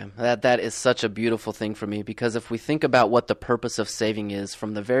replenished. Okay, that is such a beautiful thing for me, because if we think about what the purpose of saving is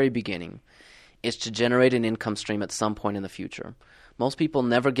from the very beginning, it's to generate an income stream at some point in the future. Most people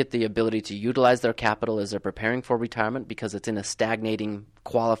never get the ability to utilize their capital as they're preparing for retirement because it's in a stagnating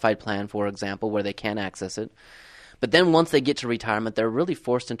qualified plan, for example, where they can't access it. But then once they get to retirement, they're really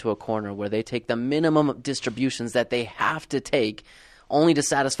forced into a corner where they take the minimum distributions that they have to take only to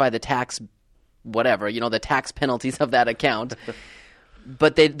satisfy the tax, the tax penalties of that account.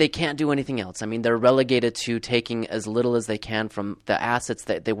 But they can't do anything else. I mean, they're relegated to taking as little as they can from the assets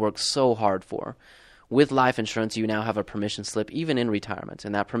that they work so hard for. With life insurance, you now have a permission slip even in retirement.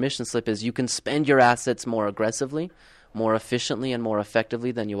 And that permission slip is you can spend your assets more aggressively, more efficiently, and more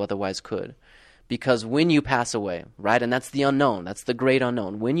effectively than you otherwise could. Because when you pass away, right, and that's the unknown, that's the great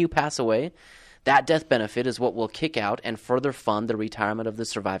unknown. When you pass away, that death benefit is what will kick out and further fund the retirement of the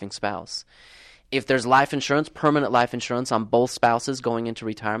surviving spouse. If there's life insurance, permanent life insurance on both spouses going into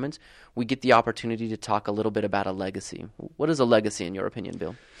retirement, we get the opportunity to talk a little bit about a legacy. What is a legacy in your opinion,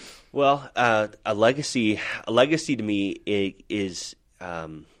 Bill? Well, a legacy to me is a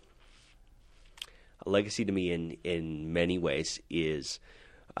legacy to me in many ways is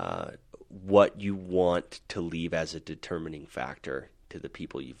what you want to leave as a determining factor to the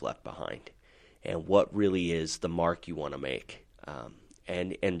people you've left behind, and what really is the mark you want to make.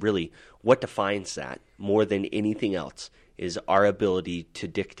 And really, what defines that more than anything else is our ability to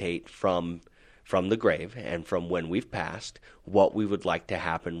dictate from the grave and from when we've passed what we would like to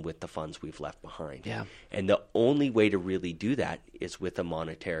happen with the funds we've left behind. Yeah. And the only way to really do that is with a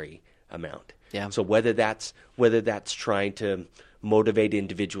monetary amount. Yeah. So whether that's trying to motivate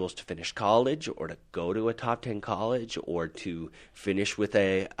individuals to finish college or to go to a top 10 college or to finish with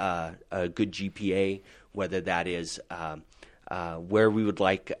a good GPA, whether that is where we would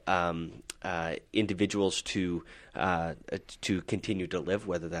like individuals to continue to live,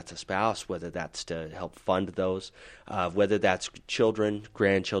 whether that's a spouse, whether that's to help fund those, whether that's children,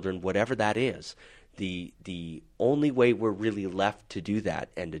 grandchildren, whatever that is. The only way we're really left to do that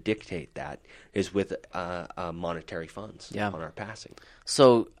and to dictate that is with monetary funds on our passing.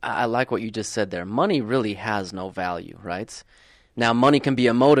 So I like what you just said there. Money really has no value, right? Now, money can be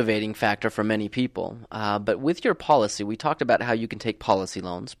a motivating factor for many people, but with your policy, we talked about how you can take policy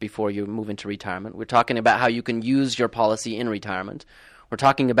loans before you move into retirement. We're talking about how you can use your policy in retirement. We're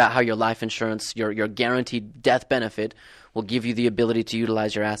talking about how your life insurance, your guaranteed death benefit, will give you the ability to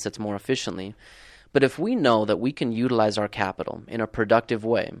utilize your assets more efficiently. But if we know that we can utilize our capital in a productive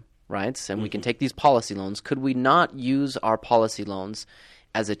way, right, and we can take these policy loans, could we not use our policy loans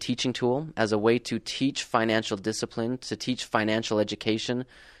as a teaching tool, as a way to teach financial discipline, to teach financial education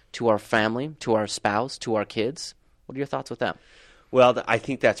to our family, to our spouse, to our kids? What are your thoughts with that? Well, I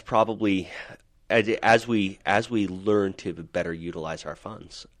think that's probably, as we learn to better utilize our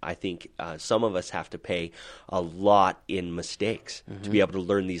funds, I think some of us have to pay a lot in mistakes to be able to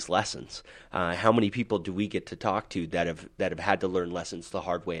learn these lessons. How many people do we get to talk to that have had to learn lessons the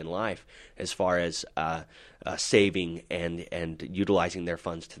hard way in life, as far as saving and utilizing their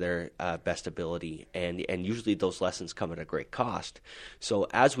funds to their best ability, and usually those lessons come at a great cost. So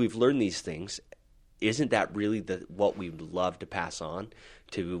as we've learned these things, isn't that really what we would love to pass on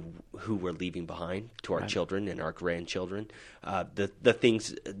to who we're leaving behind, to our children and our grandchildren? The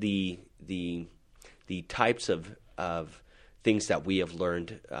things, the types of things that we have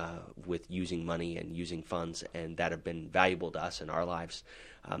learned with using money and using funds, and that have been valuable to us in our lives.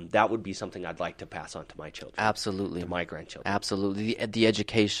 That would be something I'd like to pass on to my children. Absolutely. To my grandchildren. Absolutely. The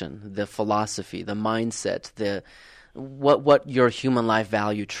education, the philosophy, the mindset, what your human life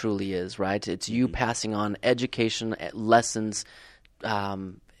value truly is, right? It's you passing on education, lessons,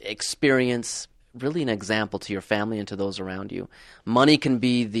 experience, really an example to your family and to those around you. Money can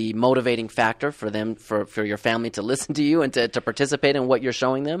be the motivating factor for them, for your family to listen to you and to participate in what you're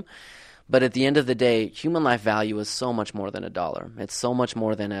showing them. But at the end of the day, human life value is so much more than $1. It's so much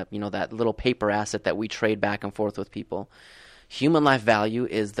more than that little paper asset that we trade back and forth with people. Human life value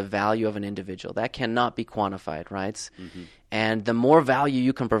is the value of an individual. That cannot be quantified, right? And the more value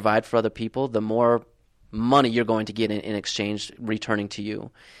you can provide for other people, the more money you're going to get in exchange returning to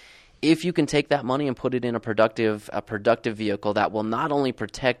you. If you can take that money and put it in a productive vehicle that will not only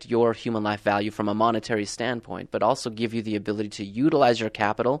protect your human life value from a monetary standpoint, but also give you the ability to utilize your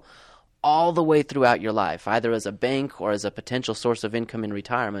capital all the way throughout your life, either as a bank or as a potential source of income in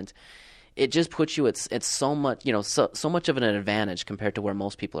retirement, it just puts you at so much, so much of an advantage compared to where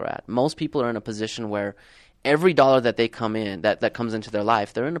most people are at. Most people are in a position where every dollar that they come in, that comes into their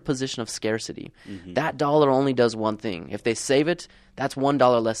life, they're in a position of scarcity. That dollar only does one thing. If they save it, that's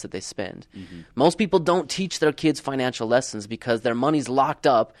 $1 less that they spend. Most people don't teach their kids financial lessons because their money's locked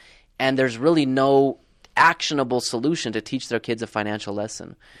up and there's really no actionable solution to teach their kids a financial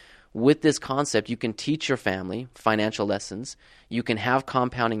lesson. With this concept, you can teach your family financial lessons. You can have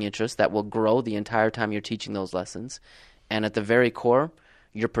compounding interest that will grow the entire time you're teaching those lessons. And at the very core,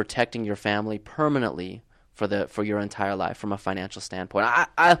 you're protecting your family permanently for your entire life from a financial standpoint.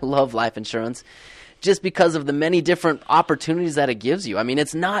 I love life insurance just because of the many different opportunities that it gives you. I mean,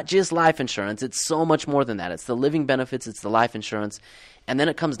 it's not just life insurance. It's so much more than that. It's the living benefits. It's the life insurance. And then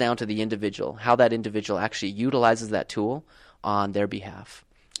it comes down to the individual, how that individual actually utilizes that tool on their behalf.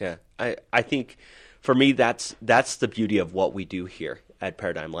 Yeah, I think for me, that's the beauty of what we do here at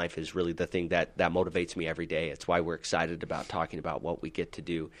Paradigm Life, is really the thing that motivates me every day. It's why we're excited about talking about what we get to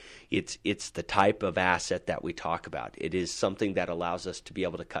do. It's the type of asset that we talk about. It is something that allows us to be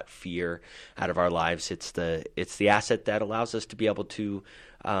able to cut fear out of our lives. It's the asset that allows us to be able to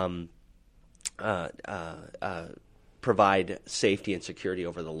provide safety and security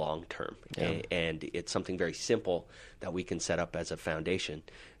over the long term. Yeah. And it's something very simple that we can set up as a foundation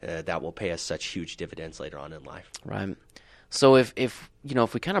that will pay us such huge dividends later on in life. Right. So if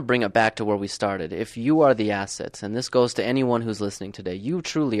we kind of bring it back to where we started, if you are the asset, and this goes to anyone who's listening today, you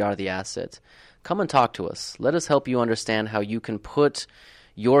truly are the asset, come and talk to us. Let us help you understand how you can put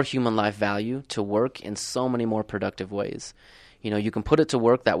your human life value to work in so many more productive ways. You can put it to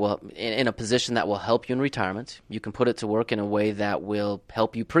work that will in a position that will help you in retirement. You can put it to work in a way that will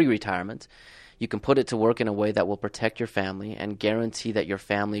help you pre-retirement. You can put it to work in a way that will protect your family and guarantee that your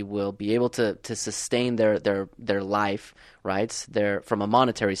family will be able to sustain their life, right? From a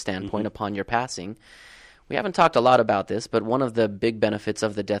monetary standpoint upon your passing. We haven't talked a lot about this, but one of the big benefits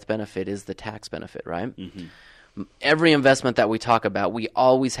of the death benefit is the tax benefit, right? Mm-hmm. Every investment that we talk about, we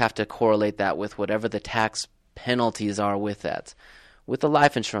always have to correlate that with whatever the tax penalties are with that. With a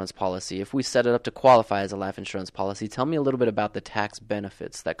life insurance policy, if we set it up to qualify as a life insurance policy, tell me a little bit about the tax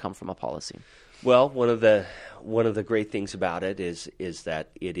benefits that come from a policy. Well, one of the great things about it is that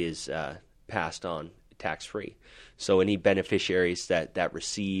it is passed on tax-free. So any beneficiaries that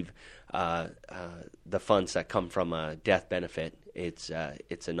receive the funds that come from a death benefit, it's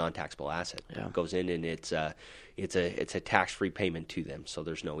a non-taxable asset. Yeah. It goes in and it's a tax-free payment to them. So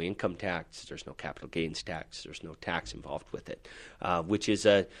there's no income tax, there's no capital gains tax, there's no tax involved with it, which is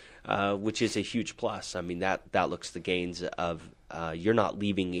a huge plus. I mean, that looks the gains of you're not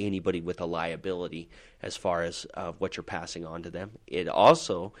leaving anybody with a liability as far as what you're passing on to them. It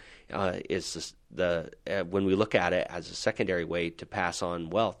also is when we look at it as a secondary way to pass on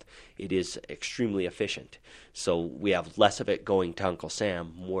wealth, it is extremely efficient. So we have less of it going to Uncle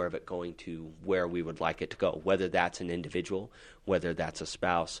Sam, more of it going to where we would like it to go, whether that's an individual, whether that's a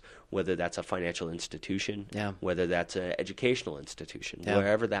spouse, whether that's a financial institution, whether that's an educational institution,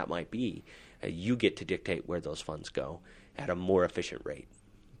 wherever that might be, you get to dictate where those funds go at a more efficient rate.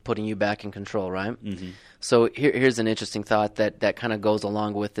 Putting you back in control, right? Mm-hmm. So here's an interesting thought that kind of goes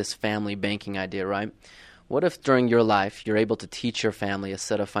along with this family banking idea, right? What if during your life you're able to teach your family a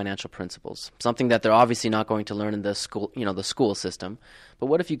set of financial principles, something that they're obviously not going to learn in the school system, but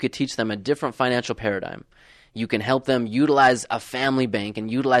what if you could teach them a different financial paradigm? You can help them utilize a family bank and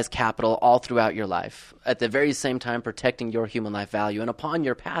utilize capital all throughout your life, at the very same time protecting your human life value. And upon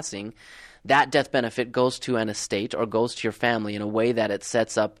your passing, that death benefit goes to an estate or goes to your family in a way that it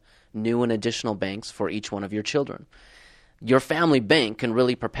sets up new and additional banks for each one of your children. Your family bank can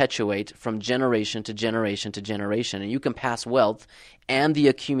really perpetuate from generation to generation to generation, and you can pass wealth and the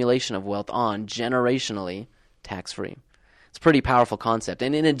accumulation of wealth on generationally tax-free. It's a pretty powerful concept.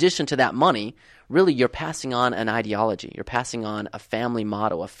 And in addition to that money, really you're passing on an ideology. You're passing on a family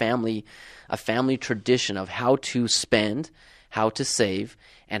motto, a family tradition of how to spend, how to save,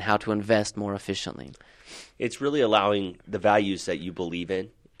 and how to invest more efficiently. It's really allowing the values that you believe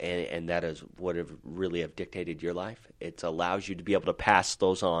in, and that is what have really have dictated your life. It allows you to be able to pass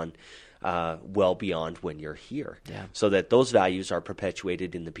those on well beyond when you're here, so that those values are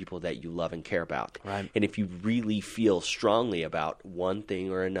perpetuated in the people that you love and care about. Right. And if you really feel strongly about one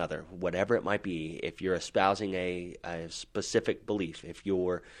thing or another, whatever it might be, if you're espousing a specific belief, if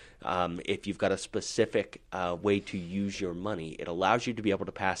you've got a specific way to use your money, it allows you to be able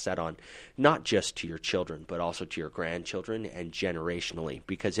to pass that on, not just to your children, but also to your grandchildren and generationally,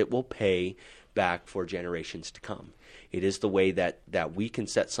 because it will pay back for generations to come. It is the way that we can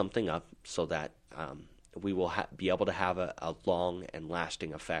set something up so that we will be able to have a long and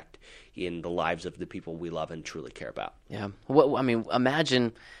lasting effect in the lives of the people we love and truly care about. Yeah.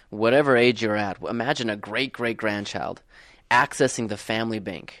 Imagine whatever age you're at, imagine a great-great-grandchild accessing the family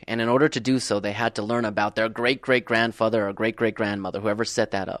bank. And in order to do so, they had to learn about their great-great-grandfather or great-great-grandmother, whoever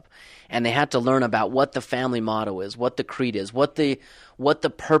set that up. And they had to learn about what the family motto is, what the creed is, what the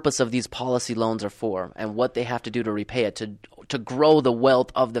purpose of these policy loans are for, and what they have to do to repay it, to grow the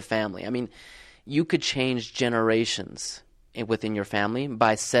wealth of the family. I mean, you could change generations within your family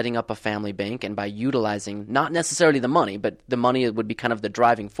by setting up a family bank and by utilizing not necessarily the money, but the money would be kind of the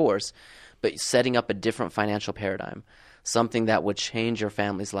driving force, but setting up a different financial paradigm, something that would change your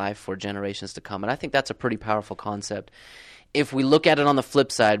family's life for generations to come. And I think that's a pretty powerful concept. If we look at it on the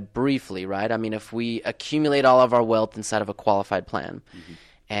flip side briefly, right? I mean, if we accumulate all of our wealth inside of a qualified plan,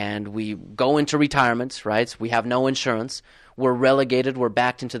 and we go into retirement, right? We have no insurance. We're relegated. We're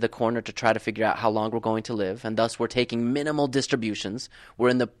backed into the corner to try to figure out how long we're going to live, and thus we're taking minimal distributions. We're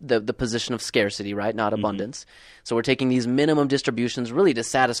in the position of scarcity, right, not abundance. So we're taking these minimum distributions really to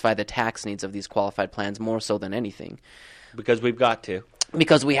satisfy the tax needs of these qualified plans more so than anything. Because we've got to.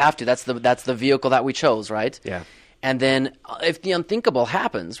 Because we have to. That's the vehicle that we chose, right? Yeah. And then if the unthinkable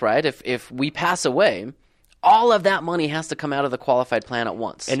happens, right, if we pass away, all of that money has to come out of the qualified plan at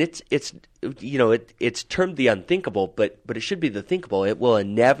once. And it's termed the unthinkable, but it should be the thinkable. It will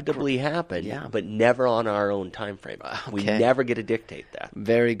inevitably happen, but never on our own time frame. Okay. We never get to dictate that.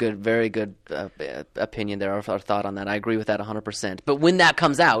 Very good opinion there, or thought on that. I agree with that 100%. But when that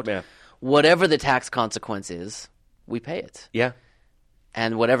comes out, whatever the tax consequence is, we pay it. Yeah.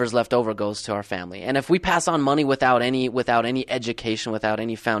 And whatever's left over goes to our family. And if we pass on money without any education, without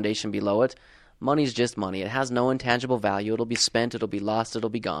any foundation below it, money's just money. It has no intangible value. It'll be spent. It'll be lost. It'll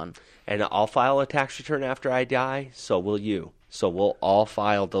be gone. And I'll file a tax return after I die, so will you. So we'll all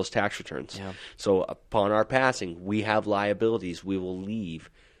file those tax returns. Yeah. So upon our passing, we have liabilities we will leave.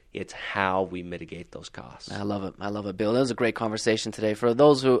 It's how we mitigate those costs. I love it, Bill. That was a great conversation today. For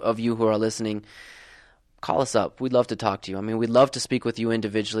those of you who are listening, call us up. We'd love to talk to you. I mean, we'd love to speak with you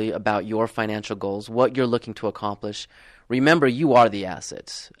individually about your financial goals, what you're looking to accomplish. Remember, you are the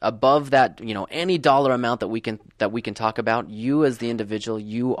assets. Above that, any dollar amount that we can talk about, you as the individual,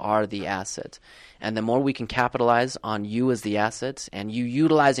 you are the asset. And the more we can capitalize on you as the asset and you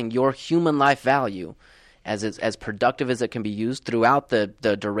utilizing your human life value as productive as it can be used throughout the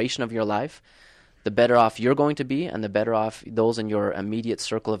duration of your life, the better off you're going to be, and the better off those in your immediate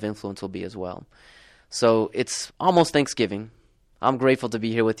circle of influence will be as well. So it's almost Thanksgiving. I'm grateful to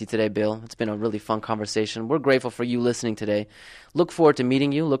be here with you today, Bill. It's been a really fun conversation. We're grateful for you listening today. Look forward to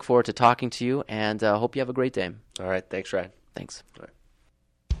meeting you. Look forward to talking to you, and hope you have a great day. All right. Thanks, Ryan. Thanks. All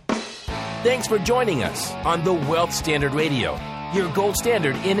right. Thanks for joining us on the Wealth Standard Radio, your gold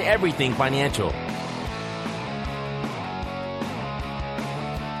standard in everything financial.